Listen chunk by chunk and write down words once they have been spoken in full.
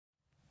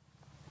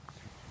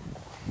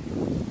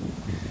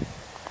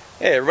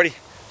Hey everybody,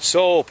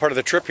 so part of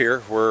the trip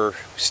here, we're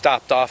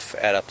stopped off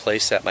at a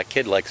place that my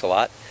kid likes a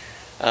lot.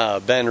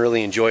 Ben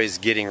really enjoys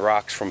getting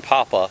rocks from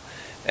Papa,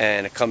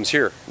 and it comes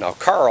here. Now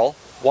Carl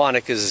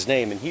Wanick is his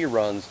name, and he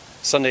runs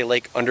Sunday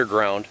Lake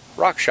Underground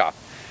Rock Shop.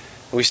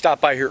 We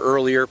stopped by here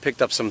earlier,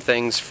 picked up some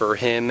things for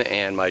him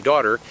and my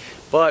daughter,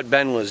 but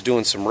Ben was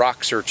doing some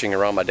rock searching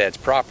around my dad's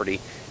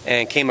property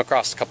and came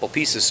across a couple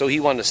pieces, so he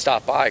wanted to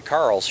stop by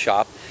Carl's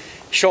shop,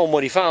 show him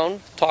what he found,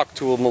 talk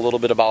to him a little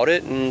bit about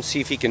it, and see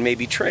if he can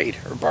maybe trade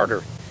or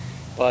barter.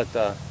 But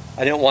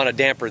I didn't want to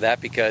damper that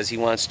because he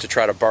wants to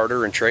try to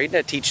barter and trade, and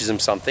that teaches him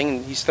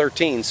something. He's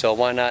 13, so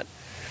why not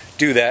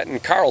do that?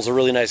 And Carl's a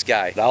really nice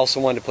guy. I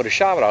also wanted to put a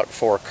shout out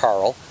for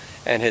Carl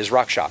and his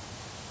rock shop.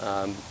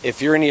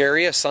 If you're in the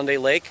area, Sunday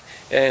Lake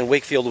in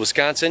Wakefield,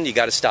 Wisconsin, you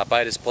got to stop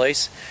by this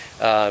place.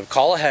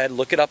 Call ahead,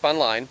 look it up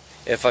online.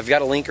 If I've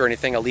got a link or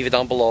anything, I'll leave it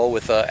down below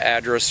with an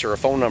address or a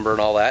phone number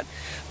and all that.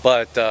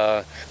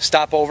 But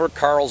stop over.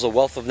 Carl's a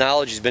wealth of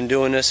knowledge. He's been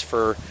doing this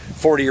for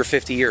 40 or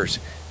 50 years.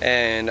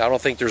 And I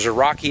don't think there's a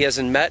rock he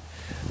hasn't met,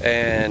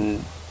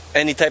 and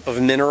any type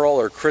of mineral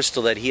or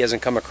crystal that he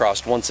hasn't come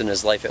across once in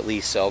his life at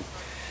least. So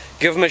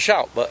give him a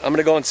shout. But I'm going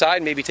to go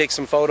inside, maybe take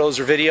some photos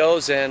or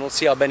videos, and let's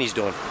see how Benny's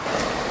doing.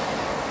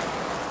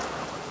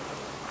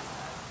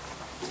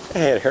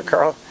 Hey there,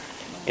 Carl.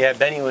 Yeah,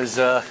 Benny was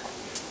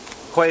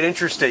quite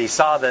interested. He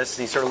saw this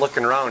and he started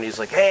looking around. He's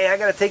like, "Hey, I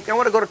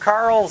want to go to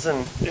Carl's."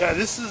 And yeah,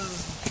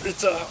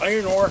 it's a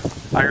iron ore.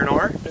 Iron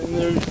ore? And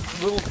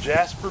there's little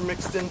jasper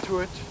mixed into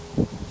it.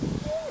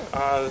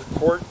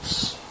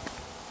 Quartz.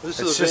 This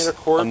is a vein of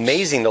quartz.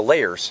 Amazing, the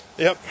layers.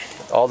 Yep.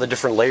 All the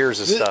different layers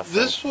of stuff.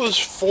 This was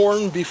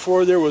formed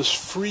before there was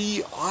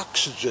free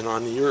oxygen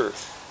on the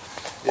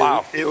earth.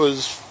 Wow. It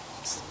was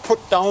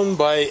put down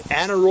by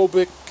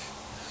anaerobic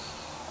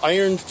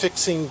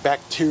iron-fixing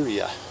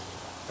bacteria.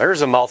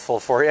 There's a mouthful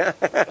for you.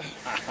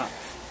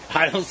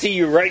 I don't see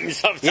you writing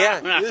something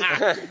down.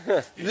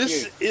 Yeah.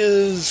 This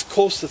is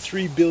close to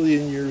 3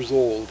 billion years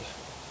old.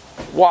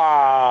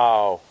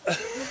 Wow.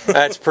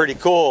 That's pretty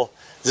cool.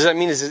 Does that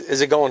mean, is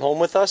it going home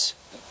with us?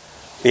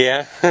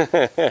 Yeah.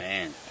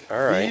 Man. All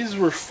right. These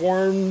were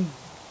formed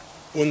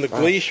when the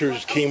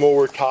glaciers came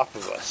over top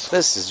of us.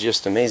 This is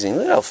just amazing.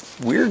 Look how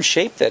weird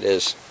shape that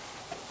is.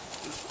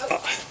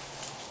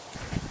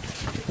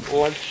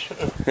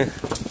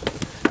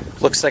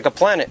 Looks like a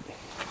planet.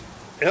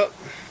 Yep.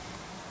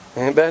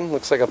 And Ben,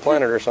 looks like a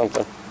planet or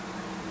something.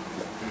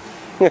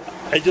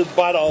 I just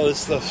bought all this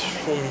stuff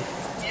from...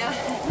 Yeah.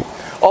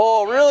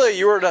 Oh, really?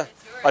 You were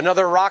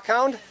another rock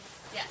hound?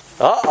 Yes.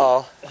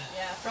 Uh-oh. Yeah,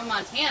 from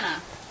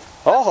Montana.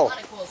 Oh. A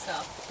lot of cool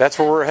stuff. That's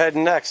where we're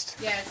heading next.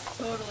 Yes,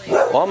 totally.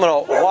 Well, I'm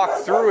going to walk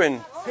through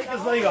and... Take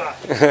his leg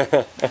off.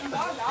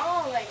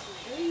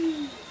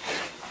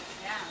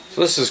 So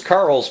this is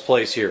Carl's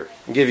place here.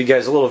 I'll give you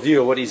guys a little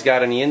view of what he's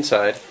got on the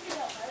inside.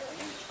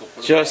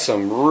 Just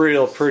some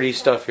real pretty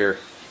stuff here.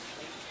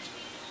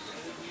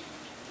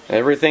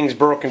 Everything's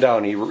broken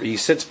down. He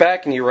sits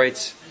back and he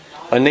writes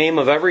a name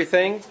of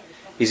everything.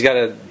 He's got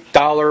a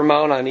dollar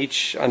amount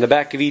on the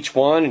back of each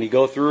one, and he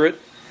go through it.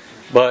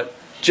 But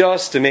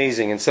just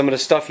amazing. And some of the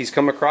stuff he's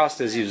come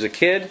across as he was a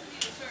kid.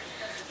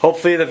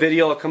 Hopefully the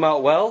video will come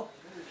out well,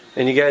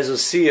 and you guys will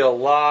see a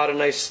lot of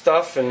nice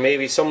stuff, and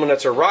maybe someone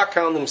that's a rock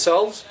hound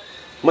themselves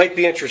might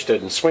be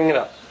interested in swinging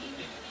up.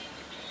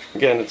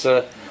 Again, it's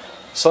a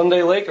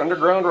Sunday Lake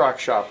Underground Rock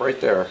Shop right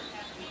there.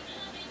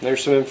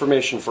 There's some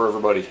information for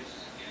everybody.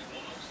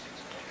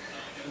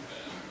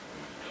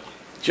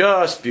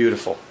 Just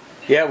beautiful.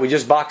 Yeah, we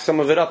just boxed some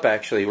of it up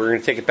actually. We're going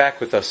to take it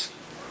back with us.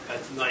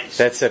 That's nice.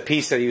 That's a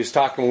piece that he was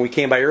talking when we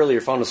came by earlier.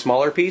 Found a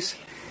smaller piece.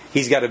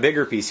 He's got a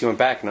bigger piece. He went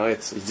back. No,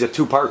 it's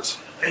 2 parts.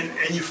 And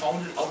you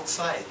found it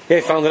outside? Yeah,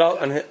 he found it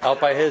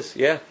out by his.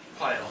 Yeah.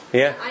 Pile.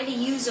 Yeah. I had to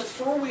use a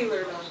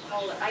four-wheeler to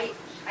haul it. I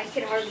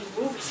could hardly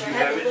move it, so I You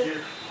had have to it look. in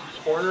your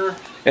corner?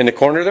 In the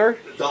corner there?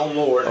 Down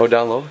lower. Oh,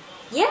 down low.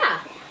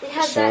 Yeah, it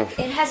has So- that.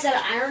 It has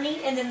that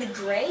irony, and then the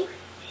gray.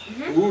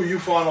 Ooh, you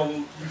found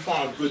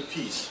a good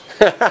piece.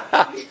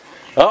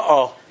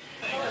 Uh-oh.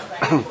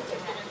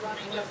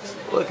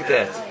 Look at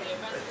that.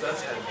 It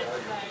does have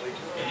value.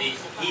 And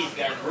he's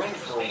got room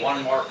for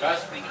one more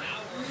customer.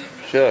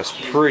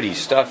 Just pretty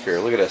stuff here.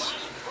 Look at this.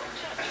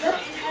 Yep, it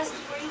has the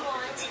gray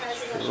lines.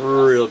 Has the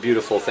Real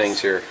beautiful things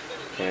here.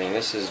 I mean,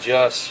 this is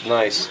just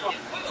nice.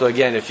 So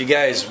again, if you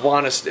guys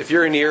want to, if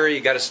you're in the area,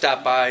 you got to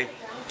stop by.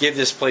 Give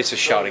this place a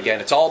shout. Again,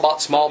 it's all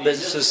about small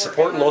businesses,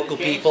 supporting local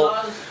people.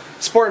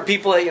 Supporting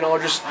people that,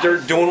 just they're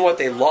doing what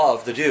they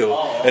love to do,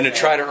 and to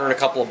try to earn a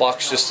couple of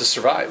bucks just to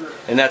survive.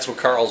 And that's what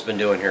Carl's been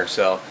doing here.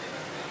 So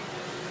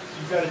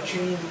You've got to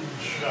change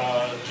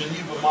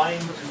Geneva Mine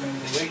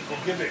to Lake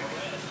Ogibik.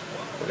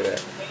 look at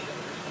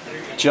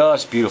that.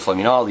 Just beautiful. I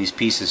mean, all these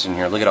pieces in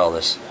here. Look at all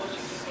this.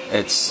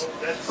 It's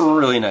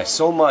really nice.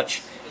 So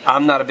much.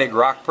 I'm not a big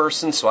rock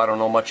person, so I don't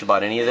know much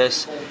about any of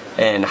this,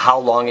 and how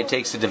long it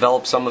takes to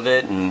develop some of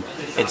it, and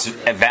its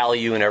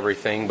value and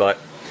everything. But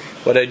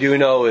what I do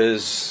know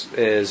is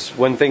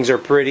when things are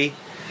pretty,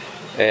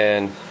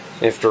 and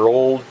if they're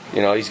old,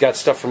 he's got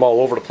stuff from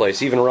all over the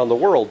place, even around the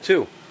world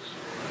too.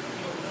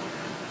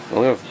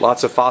 We have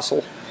lots of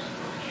fossil.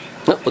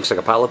 Oh, looks like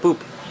a pile of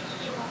poop.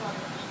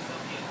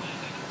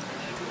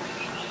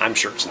 I'm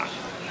sure it's not.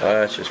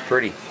 It's just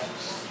pretty.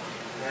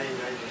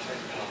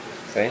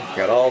 See,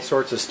 got all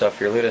sorts of stuff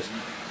here. Look at this.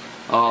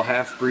 All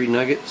half-breed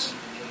nuggets.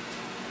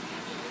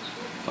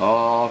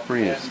 All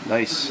pretty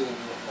nice.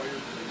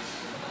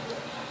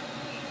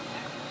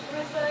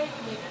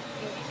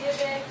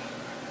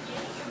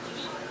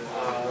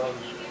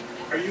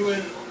 Are you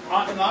in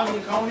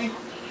Onondaga County?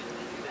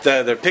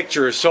 The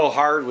picture is so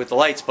hard with the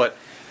lights, but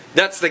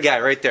that's the guy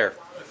right there.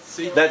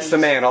 That's the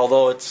man,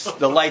 although it's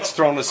the lights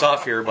throwing us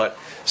off here. But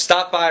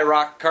stop by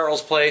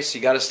Carl's place.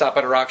 You got to stop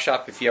at a rock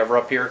shop if you ever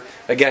up here.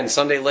 Again,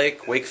 Sunday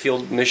Lake,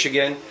 Wakefield,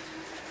 Michigan.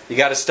 You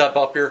got to stop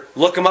up here.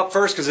 Look him up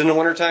first, because in the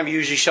wintertime he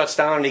usually shuts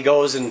down and he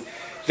goes and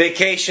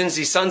vacations.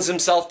 He suns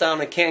himself down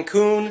in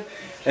Cancun.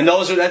 And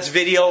that's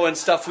video and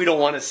stuff we don't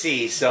want to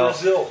see. So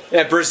Brazil.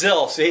 Yeah,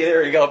 Brazil. See,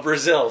 there you go,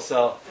 Brazil.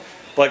 So,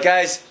 but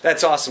guys,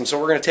 that's awesome. So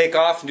we're going to take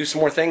off and do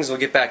some more things. We'll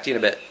get back to you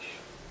in a bit.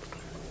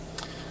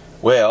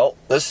 Well,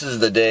 this is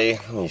the day.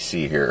 Let me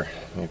see here.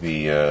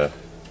 Maybe there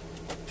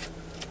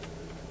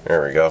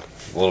we go.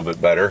 A little bit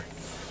better.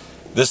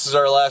 This is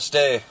our last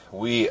day.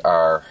 We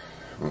are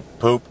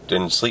pooped.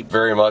 Didn't sleep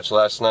very much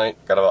last night.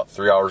 Got about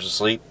 3 hours of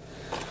sleep.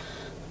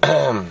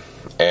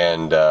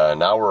 And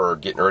now we're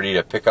getting ready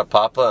to pick up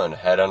Papa and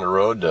head on the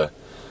road to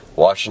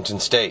Washington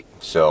State.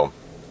 So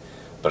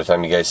by the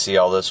time you guys see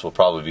all this, we'll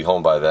probably be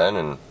home by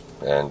then,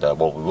 and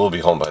well, we will be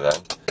home by then.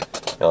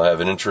 And I'll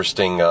have an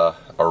interesting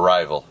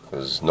arrival,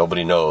 because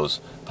nobody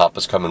knows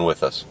Papa's coming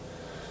with us.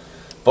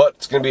 But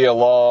it's going to be a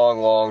long,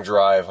 long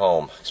drive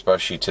home,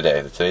 especially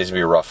today. Today's going to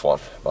be a rough one.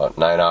 About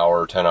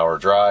 9-hour, 10-hour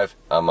drive.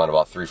 I'm on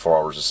about 3-4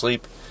 hours of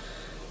sleep.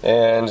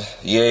 And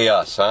yay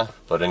us, huh?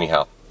 But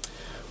anyhow.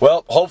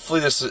 Well,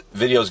 hopefully this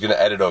video is going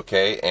to edit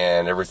okay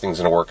and everything's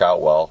going to work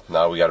out well.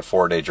 Now we got a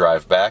 4-day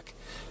drive back,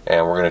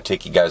 and we're going to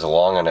take you guys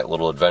along on that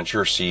little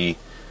adventure, see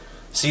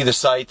the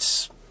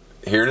sights,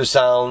 hear the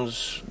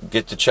sounds,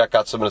 get to check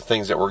out some of the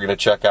things that we're going to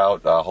check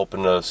out.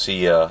 Hoping to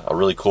see a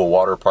really cool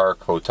water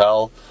park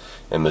hotel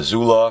in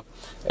Missoula,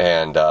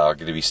 and going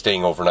to be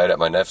staying overnight at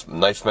my knife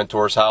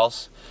mentor's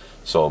house.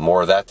 So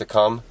more of that to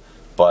come.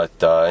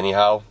 But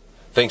anyhow,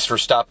 thanks for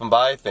stopping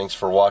by. Thanks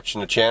for watching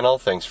the channel.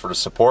 Thanks for the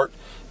support.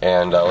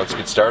 And let's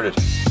get started.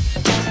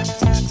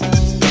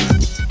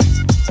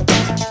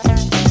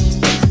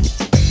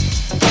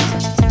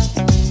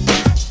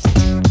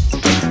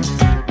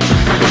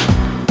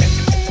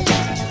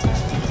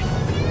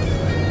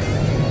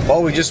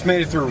 Well, we just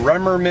made it through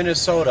Bremer,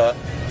 Minnesota,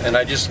 and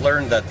I just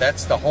learned that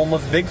that's the home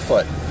of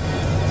Bigfoot.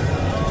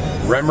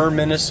 Bremer,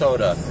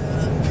 Minnesota.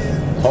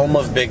 Home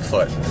of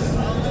Bigfoot.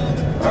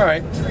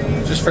 Alright,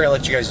 just figured I'd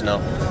let you guys know.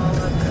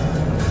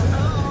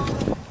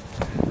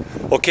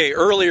 Okay,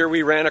 earlier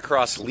we ran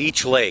across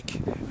Leech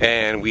Lake,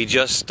 and we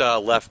just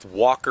left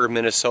Walker,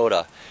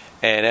 Minnesota.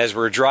 And as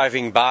we're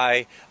driving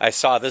by, I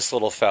saw this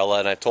little fella,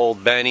 and I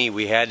told Benny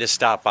we had to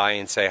stop by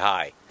and say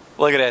hi.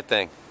 Look at that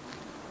thing.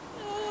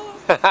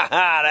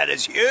 That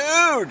is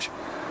huge!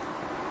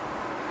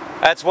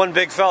 That's one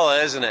big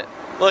fella, isn't it?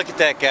 Look at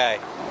that guy.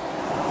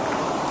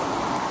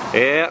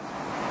 Yep.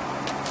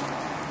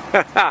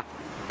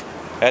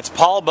 That's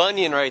Paul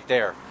Bunyan right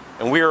there.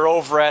 And we are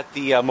over at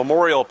the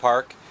Memorial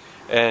Park.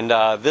 And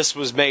this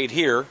was made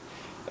here,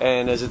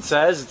 and as it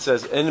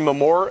says in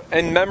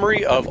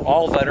memory of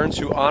all veterans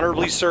who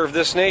honorably served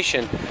this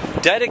nation,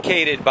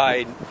 dedicated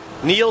by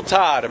Neil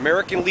Todd,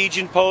 American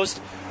Legion Post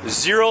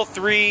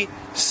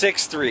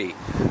 0363.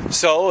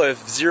 So if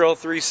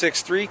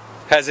 0363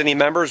 has any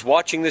members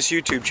watching this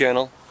YouTube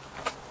channel,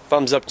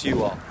 thumbs up to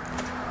you all.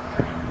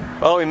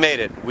 Well, we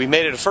made it. We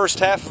made it the first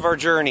half of our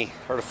journey,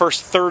 or the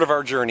first third of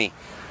our journey.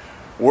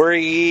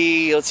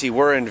 Let's see,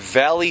 we're in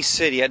Valley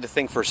City. I had to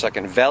think for a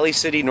second. Valley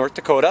City, North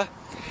Dakota.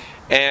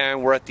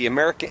 And we're at the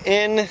American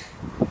Inn,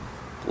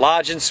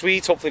 Lodge and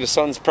Suites. Hopefully the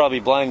sun's probably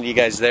blinding you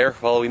guys there.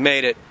 Well, we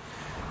made it.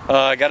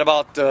 I got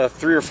about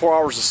 3 or 4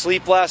 hours of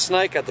sleep last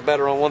night. Got to bed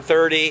around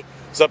 1:30.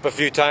 Was up a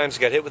few times.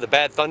 Got hit with a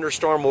bad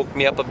thunderstorm. Woke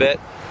me up a bit.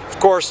 Of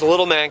course, the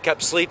little man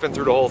kept sleeping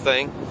through the whole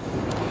thing.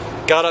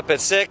 Got up at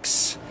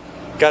 6.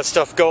 Got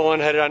stuff going.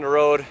 Headed on the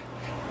road.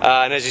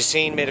 And as you've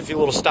seen, made a few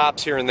little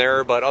stops here and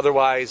there, but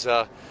otherwise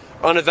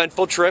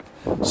uneventful trip.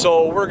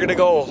 So we're gonna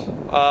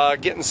go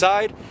get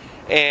inside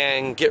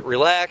and get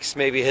relaxed,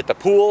 maybe hit the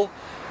pool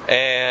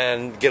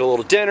and get a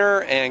little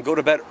dinner and go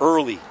to bed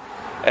early.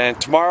 And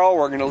tomorrow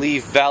we're gonna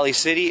leave Valley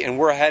City and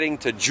we're heading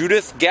to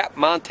Judith Gap,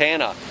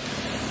 Montana.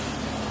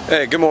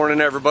 Hey, good morning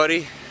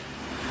everybody.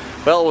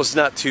 Well, it was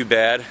not too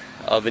bad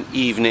of an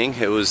evening.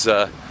 It was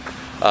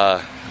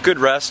good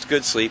rest,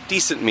 good sleep,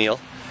 decent meal.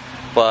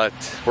 But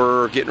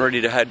we're getting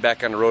ready to head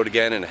back on the road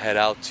again and head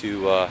out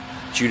to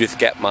Judith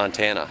Gap,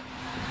 Montana.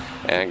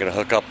 And I'm going to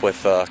hook up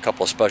with a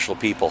couple of special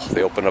people.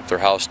 They opened up their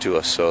house to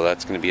us, so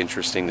that's going to be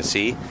interesting to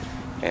see.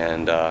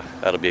 And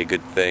that'll be a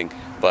good thing.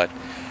 But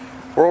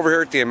we're over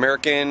here at the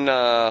American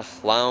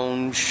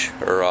Lounge,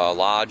 or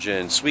Lodge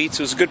and Suites.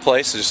 It was a good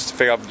place. I just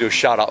figured I'd do a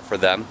shout out for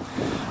them.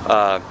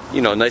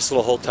 You know, nice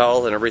little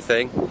hotel and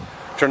everything.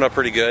 Turned out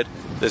pretty good.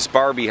 this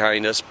bar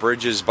behind us,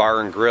 Bridges Bar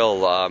and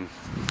Grill,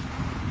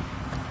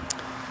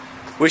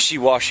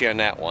 wishy-washy on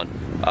that one.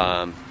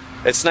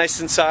 It's nice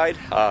inside.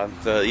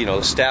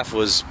 The staff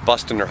was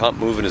busting their hump,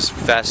 moving as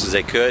fast as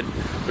they could.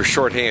 They're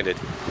short-handed.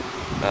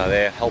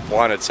 They have help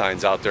wanted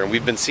signs out there, and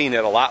we've been seeing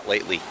it a lot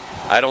lately.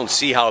 I don't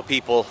see how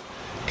people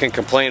can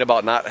complain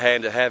about not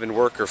having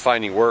work or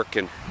finding work.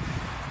 And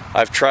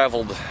I've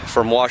traveled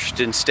from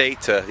Washington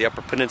State to the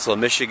Upper Peninsula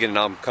Michigan, and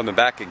now I'm coming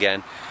back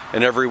again.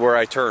 And everywhere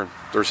I turn,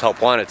 there's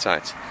help wanted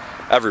signs.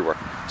 Everywhere.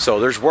 So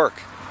there's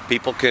work.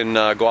 People can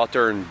go out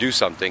there and do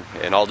something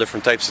in all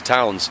different types of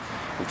towns.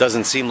 It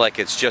doesn't seem like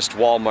it's just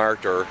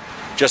Walmart or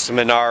just a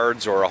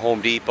Menards or a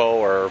Home Depot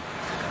or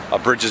a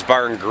Bridges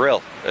Bar and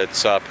Grill.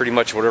 It's pretty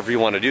much whatever you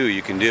want to do,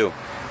 you can do.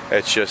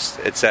 It's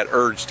that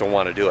urge to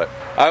want to do it.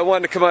 I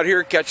wanted to come out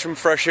here, catch some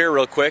fresh air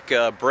real quick,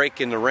 break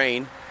in the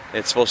rain.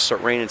 It's supposed to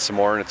start raining some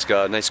more, and it's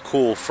got a nice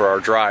cool for our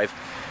drive.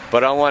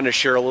 But I wanted to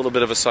share a little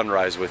bit of a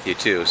sunrise with you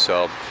too.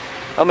 So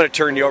I'm going to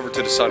turn you over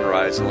to the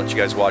sunrise and let you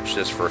guys watch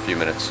this for a few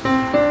minutes.